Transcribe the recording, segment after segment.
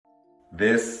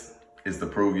This is the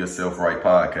Prove Yourself Right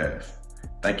podcast.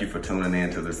 Thank you for tuning in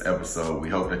to this episode. We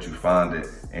hope that you find it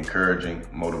encouraging,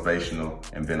 motivational,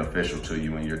 and beneficial to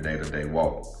you in your day-to-day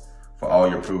walk. For all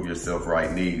your Prove Yourself Right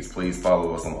needs, please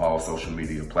follow us on all social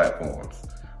media platforms.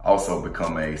 Also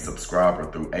become a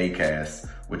subscriber through Acast,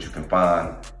 which you can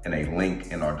find in a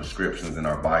link in our descriptions and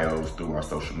our bios through our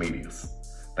social medias.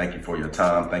 Thank you for your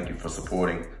time. Thank you for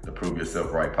supporting the Prove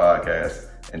Yourself Right podcast.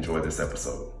 Enjoy this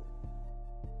episode.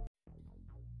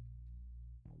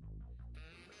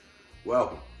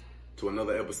 Welcome to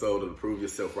another episode of the Prove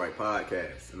Yourself Right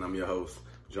podcast, and I'm your host,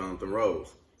 Jonathan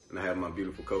Rose, and I have my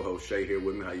beautiful co-host Shay here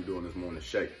with me. How you doing this morning,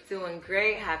 Shay? Doing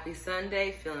great. Happy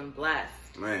Sunday. Feeling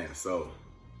blessed. Man, so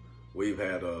we've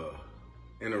had a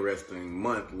interesting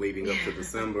month leading up to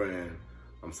December, and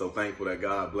I'm so thankful that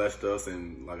God blessed us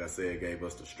and, like I said, gave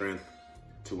us the strength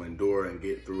to endure and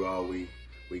get through all we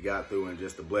got through, and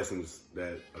just the blessings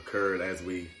that occurred as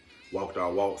we walked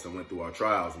our walks and went through our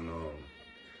trials. And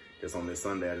just on this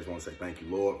Sunday, I just want to say thank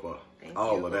you, Lord, for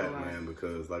all of that, man,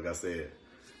 because like I said,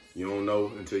 you don't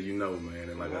know until you know, man.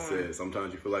 And like I said,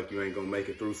 sometimes you feel like you ain't going to make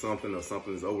it through something, or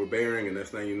something's overbearing, and next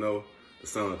thing you know, the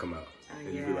sun come out.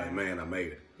 And you be like, man, I made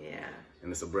it. Yeah.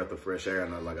 And it's a breath of fresh air.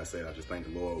 And like I said, I just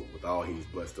thank the Lord with all he's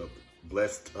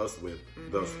blessed us with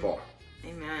thus far.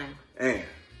 Amen. And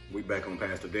we back on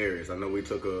Pastor Darius. I know we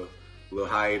took a little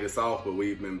hiatus off, but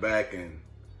we've been back, and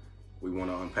we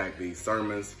want to unpack these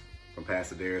sermons from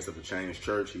Pastor Darius of the Change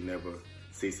Church. He never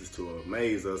ceases to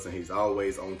amaze us, and he's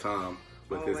always on time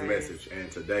with his message.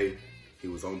 And today, he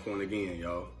was on point again,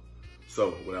 y'all.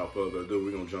 So, without further ado,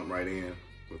 we're going to jump right in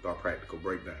with our practical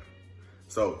breakdown.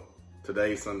 So,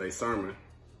 today's Sunday sermon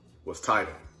was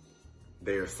titled,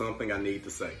 There's Something I Need to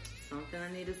Say. Something I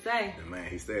need to say. And man,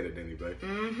 he said it, didn't he, babe?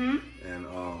 Mm-hmm. And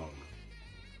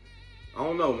I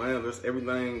don't know, man. Just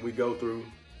everything we go through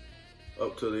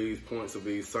up to these points of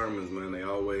these sermons, man, they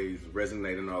always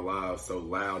resonate in our lives so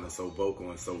loud and so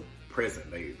vocal and so present.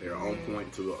 They're on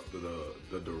point to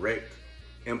the direct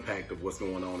impact of what's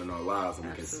going on in our lives, and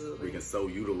we can so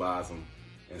utilize them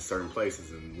in certain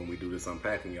places. And when we do this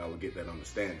unpacking, y'all will get that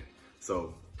understanding.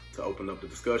 So to open up the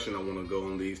discussion, I want to go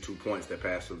on these 2 points that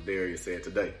Pastor Darius said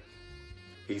today.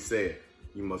 He said,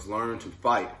 you must learn to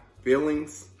fight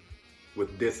feelings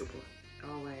with discipline.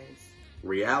 Always.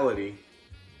 Reality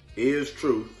is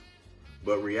truth,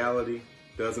 but reality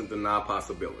doesn't deny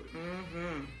possibility.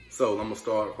 Mm-hmm. So I'm going to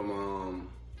start from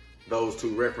those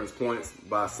 2 reference points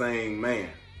by saying, man,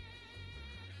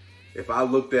 if I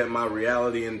looked at my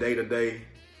reality in day-to-day,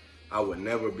 I would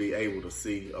never be able to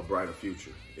see a brighter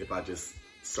future if I just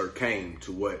succumbed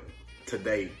to what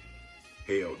today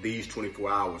held, these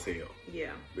 24 hours held.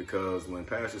 Yeah. Because when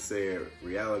Pastor said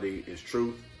reality is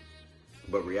truth,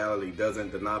 but reality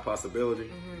doesn't deny possibility,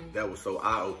 that was so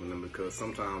eye-opening, because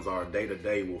sometimes our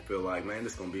day-to-day will feel like, man,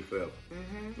 this is going to be forever.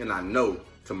 And I know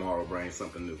tomorrow brings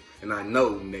something new. And I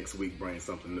know next week brings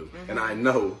something new. And I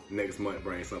know next month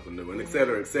brings something new, and et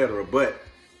cetera, et cetera. But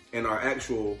in our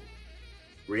actual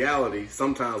reality,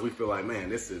 sometimes we feel like, man,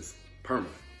 this is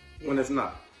permanent, when it's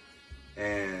not.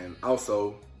 And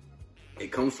also,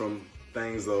 it comes from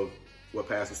things of what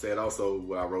Pastor said, also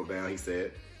what I wrote down. He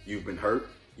said, you've been hurt.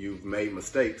 You've made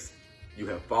mistakes. You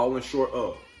have fallen short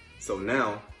of. So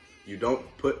now you don't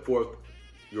put forth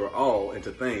your all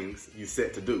into things you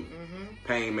set to do.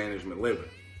 Pain management living.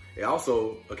 It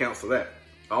also accounts for that.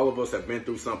 All of us have been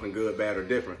through something good, bad, or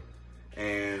different.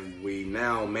 And we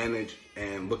now manage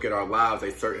and look at our lives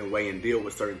a certain way and deal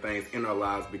with certain things in our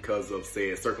lives because of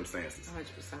said circumstances.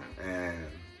 100%. And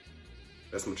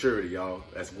that's maturity, y'all.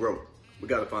 That's growth. We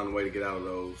got to find a way to get out of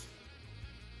those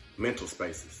mental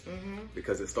spaces,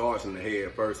 because it starts in the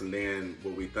head first, and then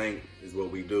what we think is what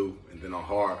we do, and then our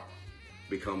heart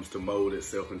becomes to mold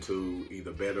itself into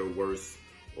either better, worse,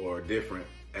 or different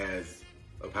as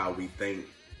of how we think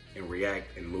and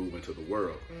react and move into the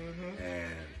world.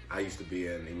 And I used to be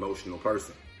an emotional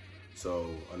person. So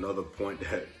another point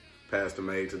that Pastor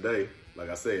made today, like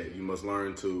I said, you must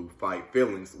learn to fight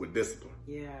feelings with discipline.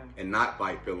 Yeah. And not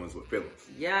fight feelings with feelings.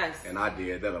 Yes. And I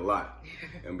did that a lot.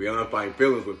 And beyond fighting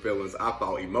feelings with feelings, I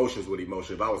fought emotions with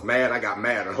emotions. If I was mad, I got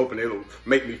madder, hoping it'll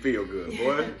make me feel good.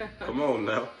 Boy, come on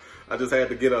now. I just had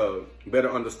to get a better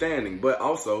understanding. But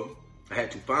also, I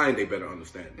had to find a better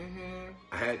understanding.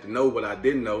 I had to know what I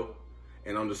didn't know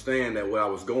and understand that what I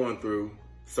was going through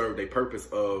served a purpose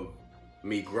of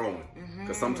me growing.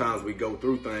 Because sometimes we go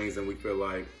through things and we feel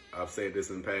like, I've said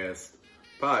this in past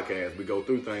podcasts, we go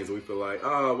through things and we feel like,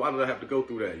 oh, why did I have to go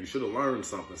through that? You should have learned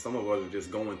something. Some of us are just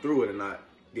going through it and not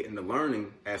getting the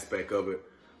learning aspect of it,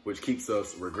 which keeps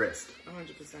us regressed.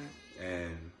 100%.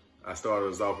 And I started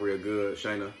us off real good,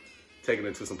 Shayna. taking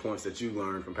it to some points that you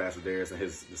learned from Pastor Darius and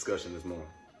his discussion this morning.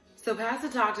 So Pastor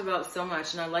talked about so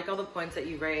much, and I like all the points that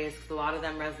you raised because a lot of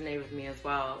them resonate with me as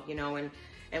well. You know, and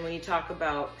when you talk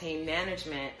about pain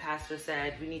management, Pastor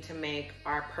said we need to make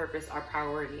our purpose our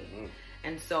priority.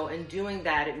 And so in doing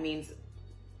that, it means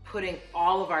putting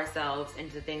all of ourselves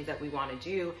into the things that we want to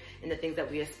do and the things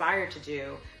that we aspire to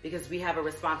do, because we have a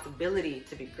responsibility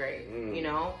to be great, you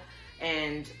know,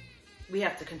 and we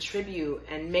have to contribute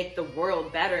and make the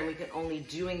world better. And we can only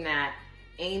doing that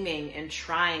aiming and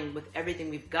trying with everything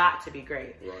we've got to be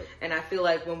great. Right. And I feel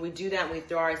like when we do that and we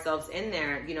throw ourselves in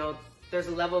there, you know, there's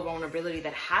a level of vulnerability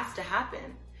that has to happen.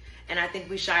 And I think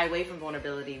we shy away from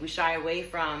vulnerability. We shy away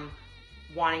from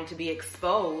wanting to be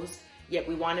exposed, yet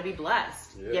we want to be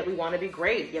blessed, yet we want to be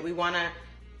great, yet we want to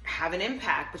have an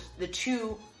impact. But the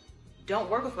two don't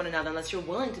work with one another unless you're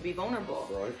willing to be vulnerable.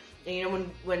 Right. And you know,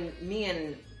 when me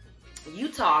and you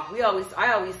talk,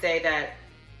 I always say that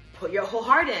put your whole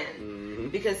heart in.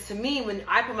 Because to me, when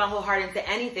I put my whole heart into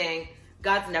anything,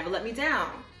 God's never let me down.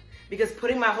 Because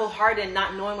putting my whole heart in,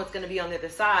 not knowing what's going to be on the other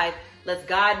side, lets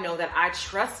God know that I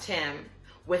trust him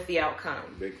with the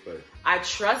outcome. Big faith. I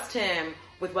trust him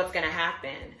with what's going to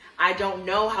happen. I don't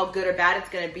know how good or bad it's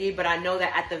going to be, but I know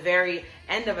that at the very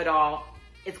end of it all,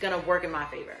 it's going to work in my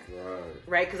favor.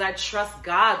 Right? Because I trust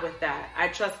God with that. I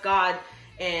trust God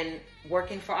in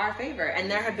working for our favor.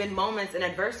 And there have been moments in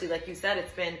adversity, like you said,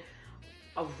 it's been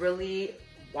a really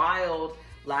wild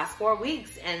last 4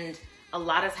 weeks, and a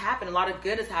lot has happened. A lot of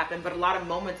good has happened, but a lot of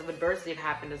moments of adversity have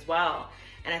happened as well.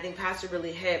 And I think Pastor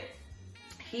really hit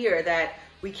here that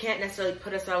we can't necessarily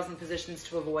put ourselves in positions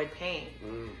to avoid pain.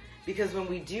 Because when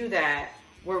we do that,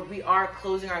 we are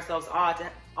closing ourselves off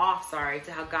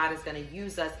to how God is going to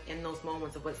use us in those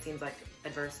moments of what seems like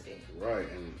adversity. Right.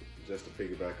 And just to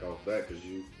piggyback off that, because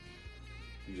you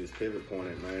just pivot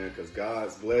pointed, man, because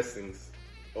God's blessings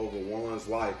over one's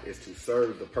life is to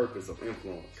serve the purpose of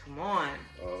influence. Come on.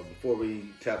 Before we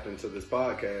tapped into this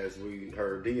podcast, we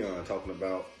heard Dion talking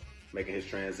about making his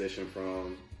transition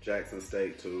from Jackson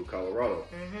State to Colorado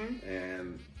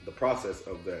and the process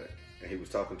of that. And he was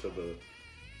talking to the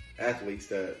athletes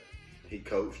that he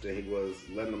coached, and he was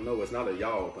letting them know it's not a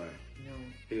y'all thing. No.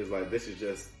 He was like, this is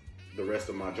just the rest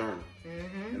of my journey.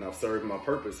 And I've served my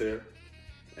purpose here.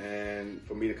 And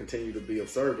for me to continue to be of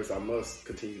service, I must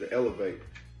continue to elevate.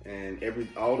 And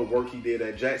all the work he did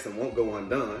at Jackson won't go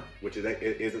undone, which it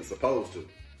isn't supposed to.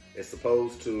 It's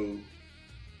supposed to.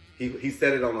 He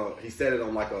set it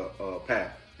on like a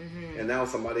path, and now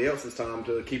it's somebody else's time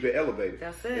to keep it elevated.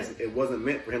 That's it. It wasn't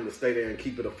meant for him to stay there and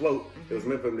keep it afloat. It was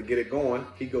meant for him to get it going.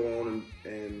 He go on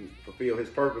and fulfill his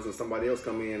purpose, and somebody else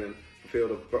come in and fulfill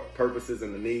the purposes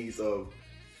and the needs of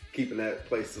keeping that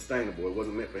place sustainable. It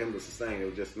wasn't meant for him to sustain. It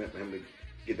was just meant for him to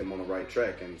get them on the right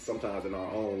track. And sometimes in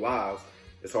our own lives,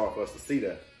 it's hard for us to see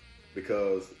that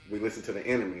because we listen to the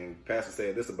enemy. And Pastor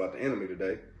said this about the enemy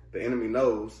today. The enemy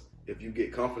knows if you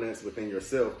get confidence within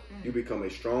yourself, you become a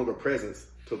stronger presence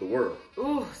to the world.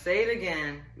 Ooh, say it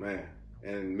again. Man.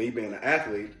 And me being an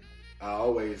athlete, I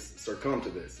always succumb to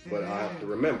this. But I have to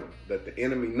remember that the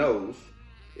enemy knows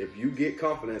if you get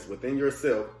confidence within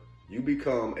yourself, you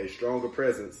become a stronger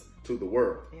presence to the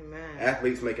world. Amen.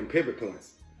 Athletes making pivot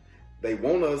points. They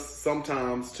want us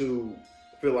sometimes to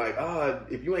feel like,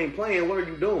 if you ain't playing, what are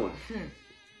you doing?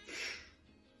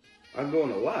 I'm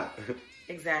doing a lot.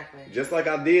 Exactly. Just like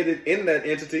I did it in that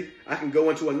entity, I can go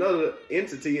into another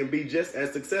entity and be just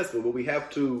as successful. But we have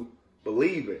to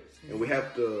believe it. And we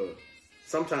have to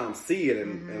sometimes see it.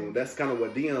 And that's kind of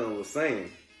what Dion was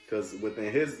saying. Because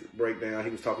within his breakdown, he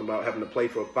was talking about having to play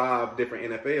for 5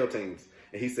 different NFL teams.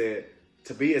 And he said,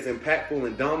 to be as impactful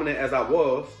and dominant as I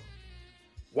was,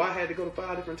 why I had to go to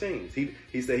 5 different teams?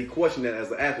 He said he questioned that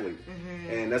as an athlete.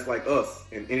 And that's like us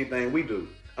in anything we do.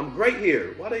 I'm great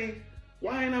here.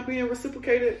 Why ain't I being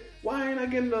reciprocated? Why ain't I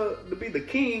getting to be the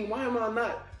king? Why am I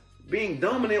not being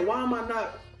dominant? Why am I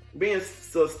not being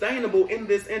sustainable in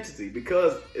this entity?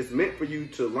 Because it's meant for you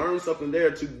to learn something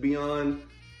there to beyond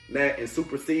that and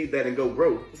supersede that and go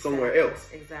grow somewhere else.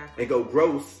 Exactly. And go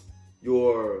gross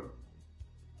your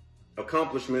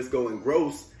accomplishments, go and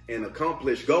gross and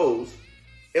accomplish goals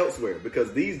elsewhere,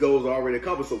 because these goals are already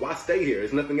accomplished. So why stay here?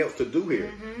 There's nothing else to do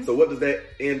here. So what does that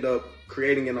end up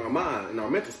creating in our mind, in our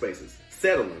mental spaces?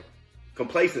 Settling,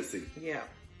 complacency,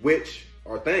 which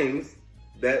are things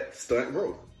that stunt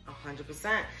growth.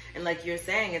 100%. And like you're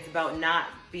saying, it's about not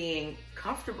being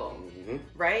comfortable,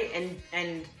 right?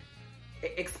 And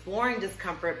exploring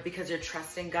discomfort because you're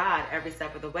trusting God every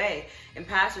step of the way. And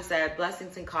Pastor said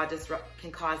blessings can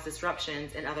cause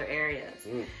disruptions in other areas.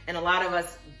 And a lot of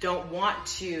us don't want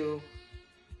to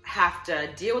have to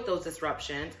deal with those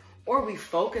disruptions, or we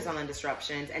focus on the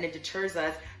disruptions and it deters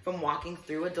us from walking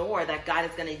through a door that God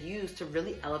is going to use to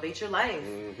really elevate your life.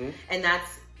 And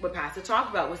that's what Pastor talked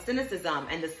about with cynicism,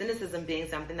 and the cynicism being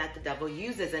something that the devil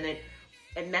uses, and it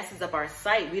messes up our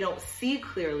sight. We don't see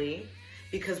clearly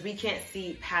because we can't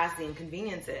see past the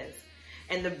inconveniences.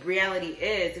 And the reality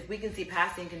is, if we can see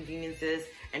past the inconveniences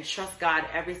and trust God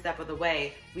every step of the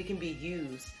way, we can be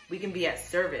used. We can be at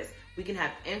service. We can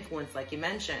have influence, like you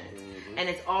mentioned. And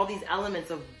it's all these elements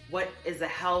of what is the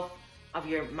health of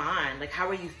your mind. Like, how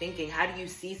are you thinking? How do you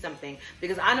see something?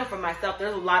 Because I know for myself,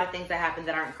 there's a lot of things that happen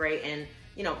that aren't great in,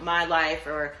 you know, my life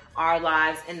or our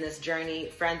lives in this journey,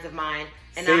 friends of mine.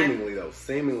 And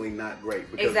seemingly not great.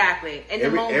 Exactly. In the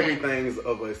moment. Everything's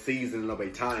of a season, of a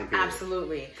time period.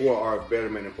 Absolutely. For our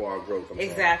betterment and for our growth.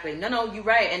 Exactly. No, you're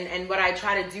right. And what I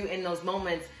try to do in those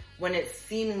moments when it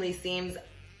seemingly seems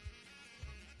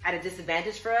at a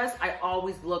disadvantage for us, I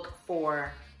always look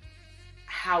for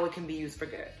how it can be used for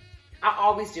good. I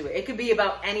always do it. It could be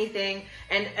about anything.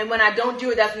 And when I don't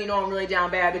do it, that's when you know I'm really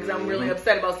down bad because I'm really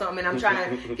upset about something and I'm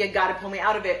trying to get God to pull me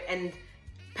out of it. And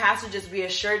Pastor just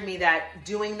reassured me that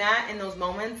doing that in those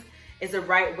moments is the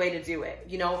right way to do it.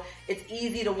 You know, it's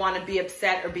easy to want to be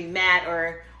upset or be mad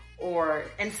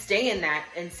and stay in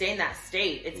that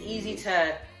state. It's easy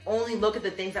to only look at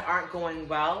the things that aren't going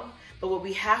well. But what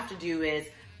we have to do is,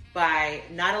 by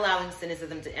not allowing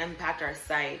cynicism to impact our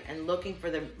sight and looking for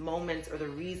the moments or the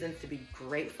reasons to be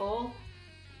grateful,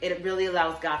 it really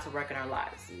allows God to work in our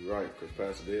lives. Right, because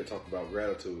Pastor did talk about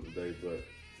gratitude today, but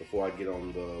before I get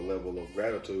on the level of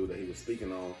gratitude that he was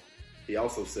speaking on, he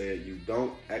also said you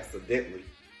don't accidentally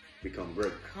become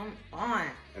great. Come on.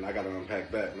 And I got to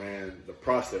unpack that, man. The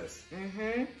process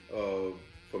of,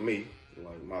 for me,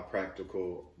 like my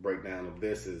practical breakdown of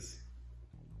this is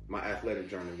my athletic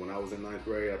journey. When I was in 9th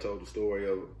grade, I told the story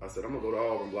of, I said, I'm going to go to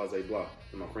Auburn, blah, blah, blah.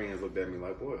 And my friends looked at me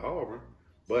like, boy, Auburn.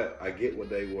 But I get what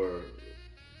they were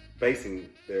basing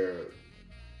their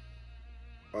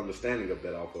understanding of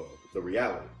that off of, the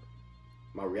reality.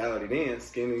 My reality then,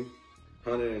 skinny,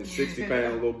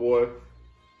 160-pound little boy,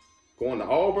 going to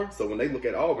Auburn. So when they look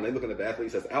at Auburn, they're looking at the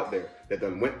athletes that's out there that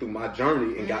done went through my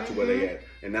journey and got to where they at.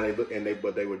 And now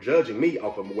but they were judging me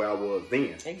off of where I was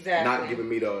then. Exactly. Not giving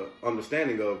me the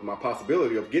understanding of my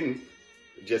possibility of getting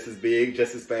just as big,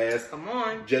 just as fast. Come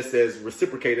on. Just as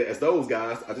reciprocated as those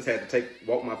guys. I just had to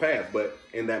walk my path. But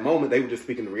in that moment, they were just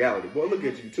speaking the reality. Boy, look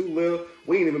at you, too little.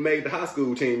 We ain't even made the high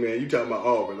school team, man. You talking about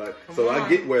Auburn. Like, so I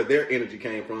get where their energy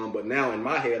came from. But now in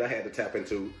my head, I had to tap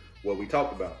into what we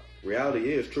talked about.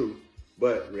 Reality is truth,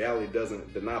 but reality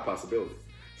doesn't deny possibility.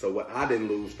 So what I didn't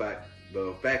lose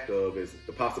the fact of is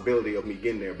the possibility of me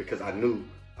getting there, because I knew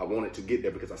I wanted to get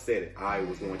there because I said it. I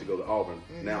was going to go to Auburn.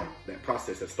 Now that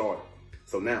process has started.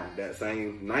 So now that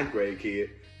same 9th grade kid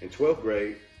in 12th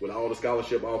grade with all the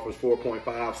scholarship offers,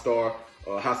 4.5 star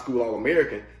high school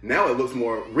All-American, now it looks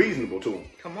more reasonable to him.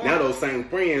 Come on. Now those same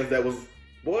friends that was,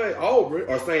 boy, Auburn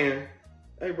are saying,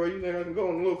 hey, bro, you think I can go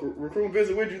on a little recruit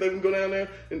visit with you? They can go down there.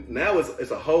 And now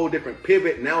it's a whole different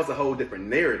pivot. Now it's a whole different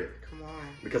narrative. Come on.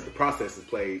 Because the process has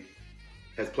played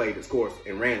its course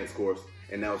and ran its course,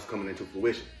 and now it's coming into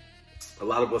fruition. A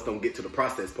lot of us don't get to the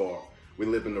process part. We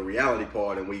live in the reality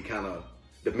part, and we kind of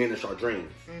diminish our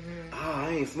dreams. I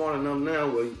ain't smart enough now.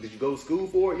 Well, did you go to school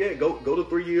for it? Yeah, go to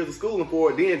 3 years of schooling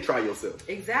for it, then try yourself.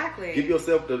 Exactly. Give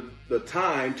yourself the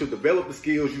time to develop the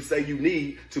skills you say you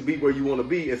need to be where you want to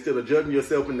be, instead of judging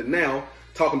yourself in the now,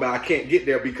 talking about I can't get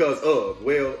there because of.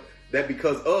 Well, that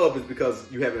because of is because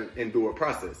you haven't endured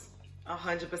process.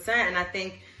 100%. And I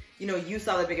think, you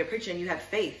saw the bigger picture and you had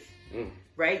faith,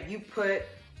 right? You put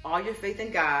all your faith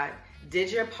in God,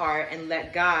 did your part, and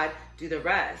let God do the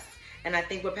rest. And I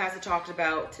think what Pastor talked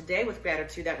about today with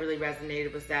gratitude that really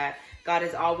resonated was that God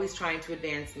is always trying to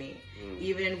advance me,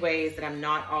 even in ways that I'm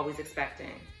not always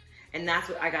expecting. And that's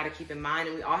what I got to keep in mind,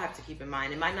 and we all have to keep in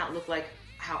mind. It might not look like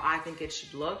how I think it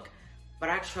should look, but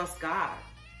I trust God.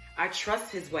 I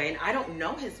trust his way, and I don't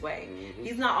know his way.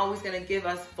 He's not always going to give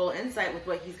us full insight with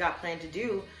what he's got planned to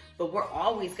do, but we're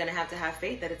always going to have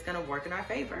faith that it's going to work in our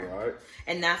favor. Right.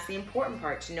 And that's the important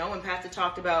part, When Pastor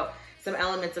talked about some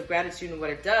elements of gratitude and what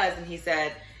it does, and he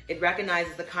said it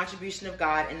recognizes the contribution of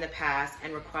God in the past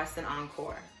and requests an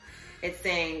encore. It's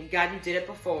saying, God, you did it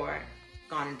before,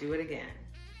 go on and do it again.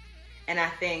 And I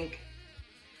think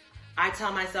I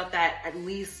tell myself that at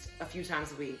least a few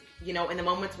times a week, in the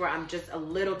moments where I'm just a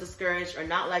little discouraged or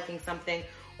not liking something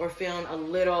or feeling a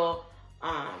little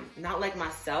not like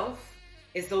myself.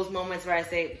 It's those moments where I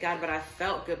say, God, but I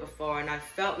felt good before and I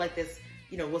felt like this,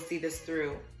 we'll see this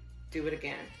through. Do it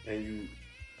again. And you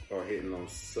are hitting on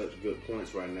such good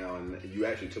points right now, and you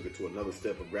actually took it to another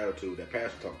step of gratitude that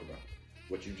Pastor talked about.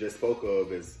 what you just spoke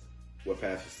of is what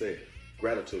Pastor said.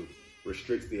 Gratitude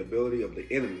restricts the ability of the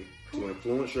enemy to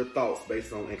influence your thoughts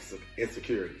based on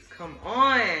insecurities. Come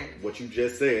on. What you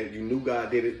just said, you knew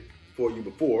God did it for you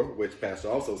before, which Pastor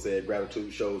also said,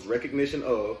 gratitude shows recognition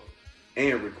of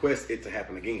and request it to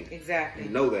happen again. Exactly. You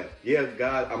know that. Yeah,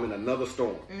 God, I'm in another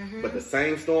storm. But the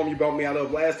same storm you brought me out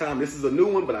of last time, this is a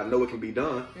new one, but I know it can be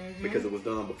done because it was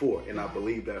done before. And I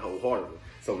believe that wholeheartedly.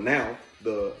 So now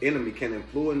the enemy can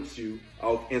influence you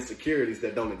off insecurities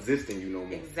that don't exist in you no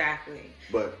more. Exactly.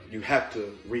 But you have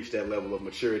to reach that level of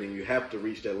maturity. And you have to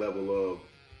reach that level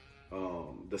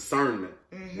of discernment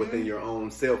within your own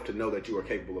self to know that you are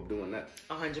capable of doing that.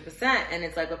 100%. And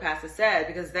it's like what Pastor said,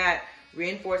 because that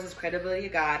reinforces credibility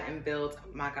of God and builds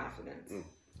my confidence.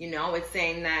 You know, it's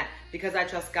saying that because I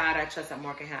trust God, I trust that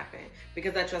more can happen.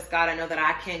 Because I trust God, I know that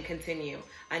I can continue.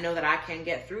 I know that I can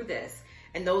get through this.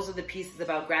 And those are the pieces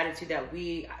about gratitude that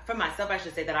for myself, I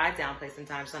should say, that I downplay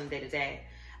sometimes on day to day.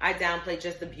 I downplay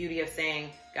just the beauty of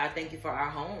saying, God, thank you for our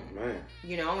home. Man.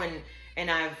 You know,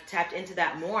 and I've tapped into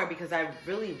that more because I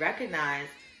really recognize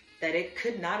that it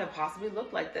could not have possibly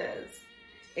looked like this.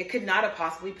 It could not have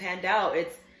possibly panned out.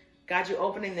 It's, God, you're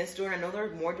opening this door. I know there are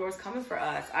more doors coming for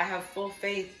us. I have full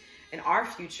faith in our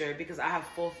future because I have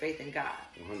full faith in God.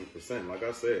 100%. Like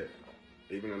I said,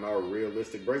 even in our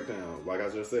realistic breakdown, like I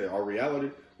just said, our reality,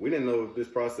 we didn't know this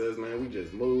process, man. We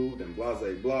just moved and blah,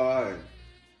 blah, blah. And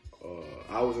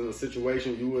I was in a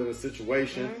situation, you were in a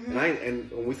situation. And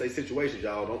when we say situations,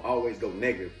 y'all, don't always go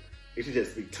negative. It should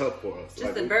just be tough for us.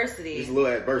 Just adversity. Just a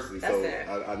little adversity. That's so it.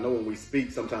 I know when we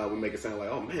speak, sometimes we make it sound like,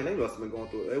 oh man, they must have been going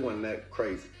through it. It wasn't that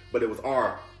crazy. But it was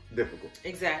our difficult.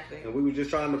 Exactly. And we were just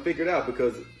trying to figure it out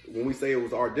because when we say it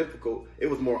was our difficult, it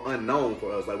was more unknown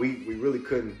for us. Like we really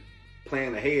couldn't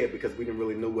plan ahead because we didn't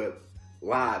really know what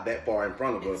lied that far in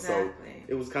front of us. So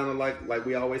it was kind of like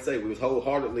we always say, we was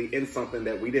wholeheartedly in something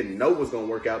that we didn't know was going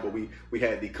to work out, but we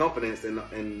had the confidence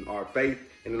in our faith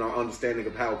and in our understanding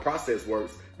of how a process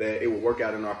works that it would work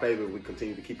out in our favor if we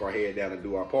continue to keep our head down and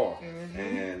do our part.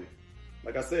 And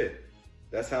like I said,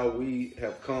 that's how we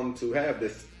have come to have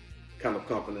this kind of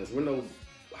confidence. We're no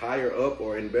higher up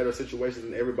or in better situations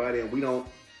than everybody, and we don't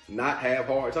not have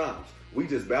hard times. We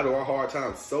just battle our hard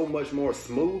times so much more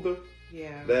smoother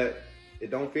that it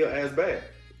don't feel as bad.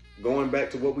 Going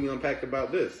back to what we unpacked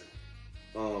about this.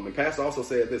 And Pastor also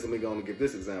said this, let me go and give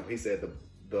this example. He said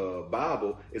the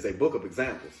Bible is a book of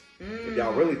examples. If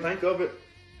y'all really think of it,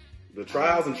 the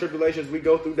trials and tribulations we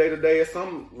go through day to day is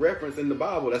some reference in the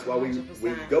Bible. That's why we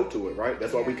go to it, right?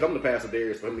 That's why we come to Pastor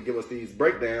Darius, for him to give us these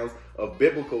breakdowns of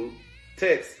biblical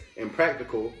texts and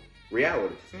practical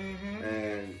realities.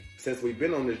 And since we've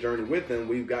been on this journey with him,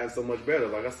 we've gotten so much better.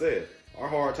 Like I said, our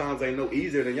hard times ain't no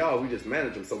easier than y'all. We just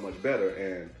manage them so much better.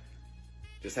 And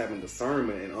just having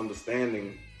discernment and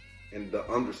understanding and the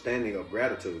understanding of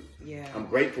gratitude. I'm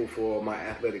grateful for my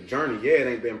athletic journey. Yeah, it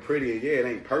ain't been pretty, and yeah, it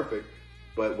ain't perfect.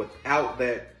 But without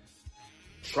that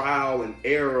trial and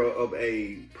error of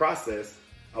a process,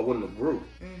 I wouldn't have grew.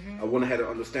 I wouldn't have had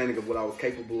an understanding of what I was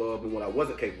capable of and what I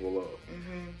wasn't capable of.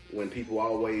 When people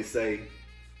always say,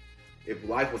 if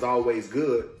life was always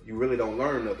good, you really don't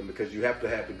learn nothing because you have to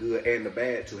have the good and the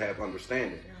bad to have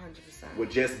understanding. 100%.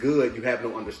 With just good, you have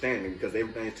no understanding because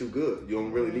everything's too good. You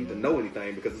don't really need to know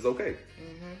anything because it's okay.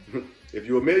 If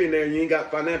you're a millionaire and you ain't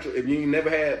got if you ain't never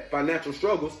had financial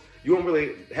struggles, you don't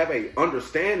really have a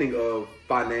understanding of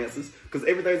finances because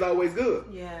everything's always good.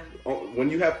 When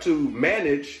you have to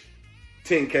manage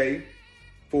 $10K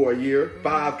for a year,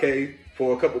 $5K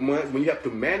for a couple months, when you have to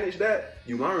manage that,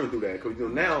 you learn through that. Because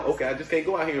now, okay, I just can't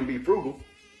go out here and be frugal.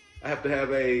 I have to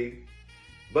have a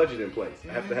budget in place.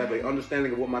 I have to have an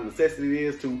understanding of what my necessity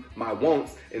is to my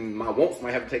wants, and my wants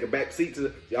might have to take a back seat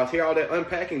to, y'all hear all that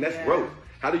unpacking? That's growth.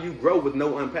 How do you grow with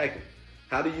no unpacking?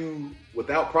 How do you,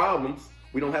 without problems,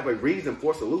 we don't have a reason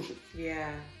for solutions.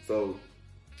 So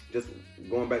just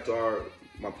going back to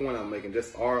my point I'm making,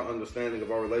 just our understanding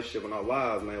of our relationship and our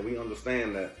lives, man, we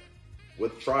understand that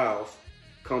with trials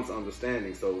comes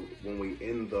understanding. So when we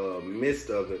in the midst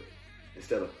of it,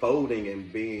 instead of folding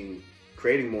and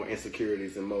creating more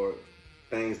insecurities and more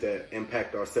things that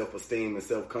impact our self-esteem and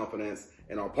self-confidence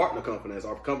and our partner confidence,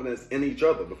 our confidence in each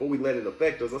other, before we let it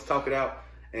affect us, let's talk it out.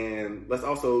 And let's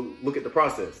also look at the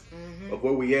process of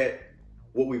where we at,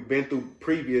 what we've been through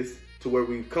previous to where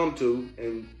we've come to,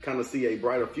 and kind of see a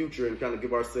brighter future and kind of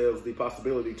give ourselves the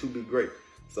possibility to be great.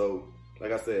 So,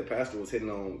 like I said, Pastor was hitting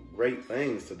on great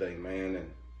things today, man. And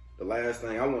the last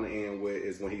thing I want to end with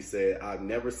is when he said, I've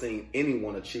never seen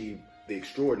anyone achieve the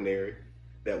extraordinary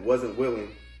that wasn't willing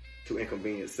to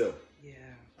inconvenience self.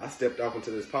 I stepped off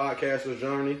into this podcaster's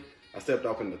journey. I stepped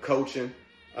off into coaching.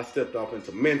 I stepped off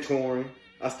into mentoring.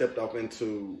 I stepped off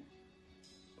into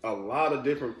a lot of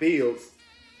different fields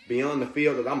beyond the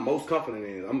field that I'm most confident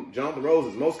in. Jonathan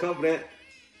Rose is most confident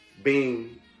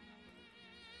being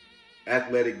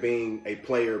athletic, being a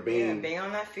player, being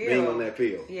on that field. Being on that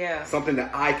field. Yeah. Something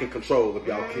that I can control if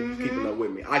y'all keep keeping up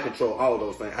with me. I control all of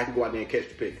those things. I can go out there and catch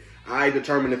the pick. I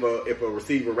determine if a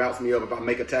receiver routes me up, if I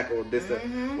make a tackle or this, that.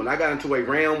 When I got into a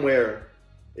realm where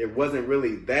it wasn't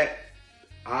really that,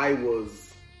 I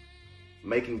was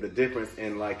making the difference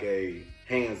in like a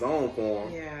hands-on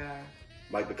form. Yeah.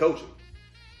 Like the coaching.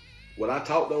 What I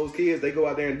taught those kids, they go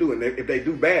out there and do. And if they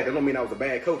do bad, that don't mean I was a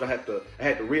bad coach. I had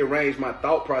to rearrange my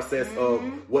thought process of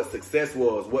what success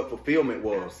was, what fulfillment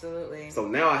was. Absolutely. So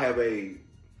now I have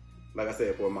like I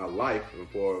said, for my life and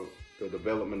for the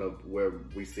development of where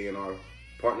we see in our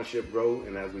partnership grow,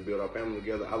 and as we build our family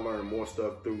together, I learned more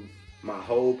stuff through my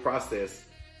whole process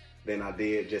than I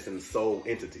did just in sole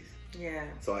entities. Yeah.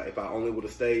 So if I only would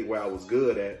have stayed where I was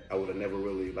good at, I would have never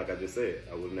really, like I just said,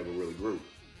 I would have never really grew.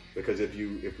 Because if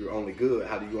you're only good,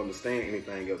 how do you understand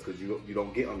anything else? Because you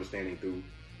don't get understanding through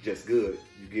just good.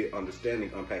 You get understanding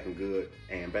unpacking good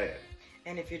and bad.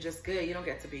 And if you're just good, you don't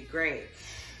get to be great.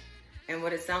 And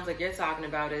what it sounds like you're talking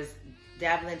about is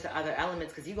dabbling into other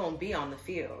elements, because you're going to be on the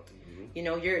field. You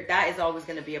know, that is always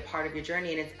going to be a part of your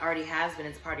journey, and it already has been.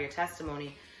 It's part of your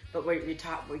testimony. But what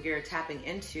you're tapping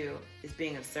into is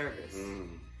being of service.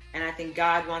 And I think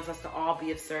God wants us to all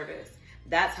be of service.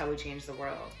 That's how we change the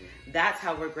world. That's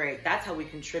how we're great. That's how we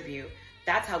contribute.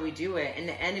 That's how we do it. And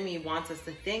the enemy wants us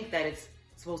to think that it's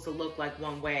supposed to look like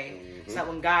one way. So that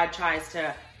when God tries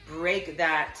to break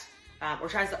that, or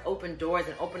tries to open doors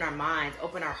and open our minds,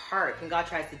 open our hearts, when God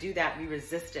tries to do that, we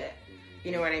resist it.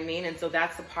 You know what I mean? And so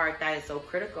that's the part that is so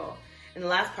critical. And the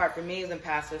last part for me is when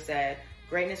Pastor said,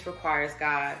 greatness requires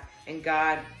God, and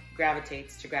God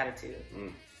gravitates to gratitude.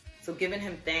 So giving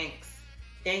him thanks,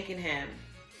 thanking him,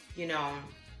 you know,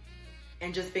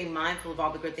 and just being mindful of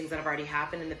all the good things that have already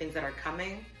happened and the things that are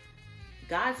coming.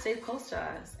 God stays close to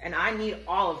us. And I need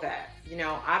all of that. You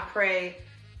know, I pray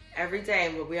every day,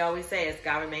 and what we always say is,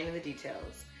 God, remain in the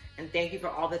details. And thank you for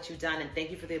all that you've done, and thank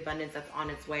you for the abundance that's on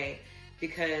its way.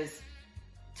 Because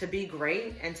to be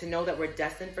great and to know that we're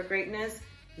destined for greatness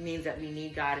means that we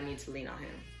need God and need to lean on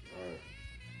him. All right.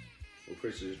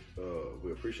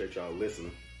 We appreciate y'all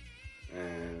listening.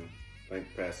 And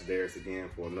thank Pastor Darius again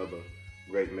for another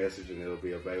great message, and it'll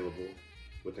be available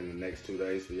within the next 2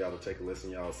 days for y'all to take a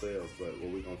listen yourselves. But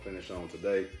what we're going to finish on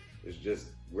today is just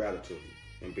gratitude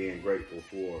and being grateful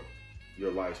for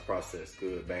your life's process,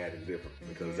 good, bad, and different,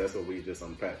 because that's what we just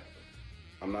unpacked.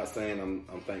 I'm not saying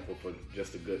I'm thankful for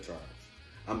just the good times.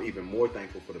 I'm even more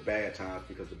thankful for the bad times,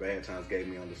 because the bad times gave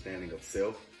me understanding of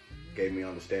self, gave me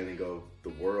understanding of the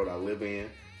world I live in,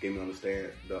 gave me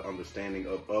the understanding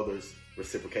of others,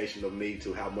 reciprocation of me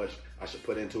to how much I should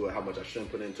put into it, how much I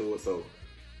shouldn't put into it. So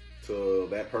to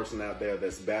that person out there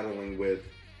that's battling with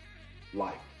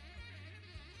life,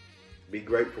 be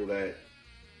grateful that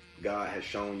God has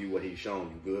shown you what he's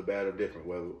shown you, good, bad, or different,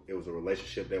 whether it was a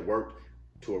relationship that worked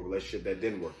to a relationship that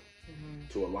didn't work,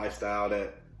 to a lifestyle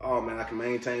that, oh man, I can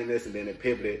maintain this, and then it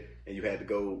pivoted and you had to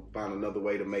go find another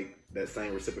way to make that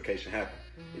same reciprocation happen.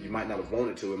 You might not have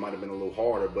wanted to, it might have been a little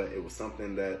harder, but it was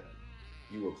something that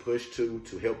you were pushed to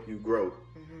help you grow,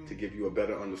 to give you a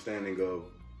better understanding of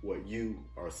what you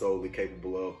are solely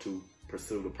capable of to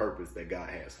pursue the purpose that God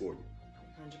has for you.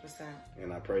 100%.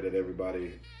 And I pray that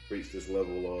everybody reach this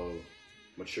level of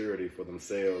maturity for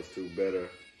themselves to better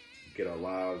get our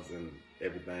lives and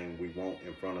everything we want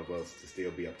in front of us to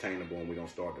still be obtainable, and we don't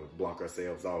start to block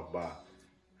ourselves off by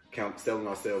selling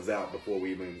ourselves out before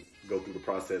we even go through the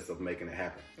process of making it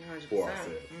happen 100%. for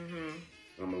ourselves.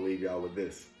 I'm going to leave y'all with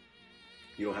this.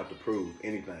 You don't have to prove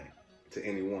anything to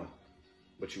anyone,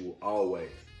 but you will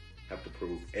always have to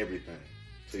prove everything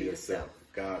to yourself.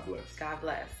 God bless. God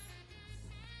bless.